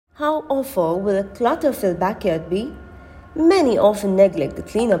How awful will a clutter-filled backyard be? Many often neglect the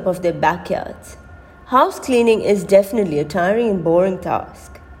cleanup of their backyards. House cleaning is definitely a tiring and boring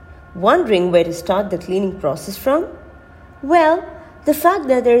task. Wondering where to start the cleaning process from? Well, the fact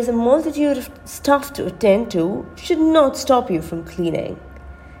that there is a multitude of stuff to attend to should not stop you from cleaning.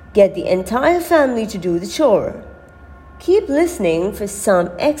 Get the entire family to do the chore. Keep listening for some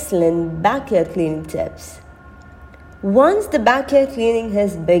excellent backyard cleaning tips. Once the backyard cleaning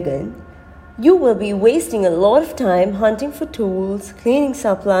has begun, you will be wasting a lot of time hunting for tools, cleaning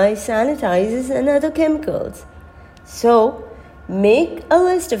supplies, sanitizers, and other chemicals. So, make a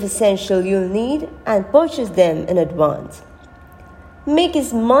list of essentials you'll need and purchase them in advance. Make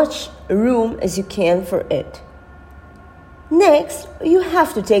as much room as you can for it. Next, you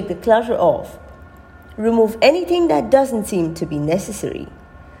have to take the clutter off. Remove anything that doesn't seem to be necessary.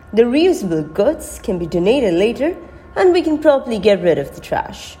 The reusable goods can be donated later, and we can properly get rid of the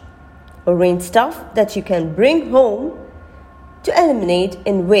trash. Arrange stuff that you can bring home to eliminate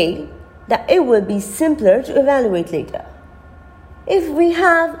in a way that it will be simpler to evaluate later. If we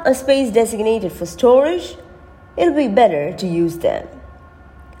have a space designated for storage, it'll be better to use them.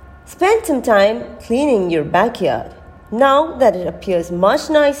 Spend some time cleaning your backyard now that it appears much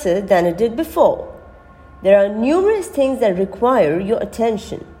nicer than it did before. There are numerous things that require your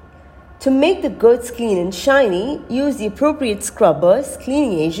attention. To make the goods clean and shiny, use the appropriate scrubbers,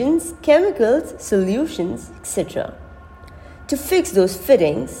 cleaning agents, chemicals, solutions, etc. To fix those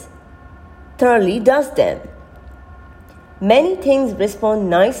fittings, thoroughly dust them. Many things respond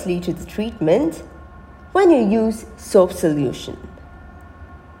nicely to the treatment when you use soap solution.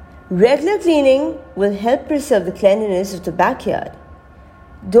 Regular cleaning will help preserve the cleanliness of the backyard.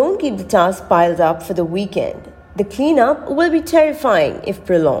 Don't keep the task piled up for the weekend. The cleanup will be terrifying if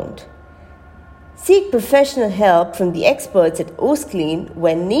prolonged. Seek professional help from the experts at OSClean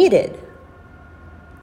when needed.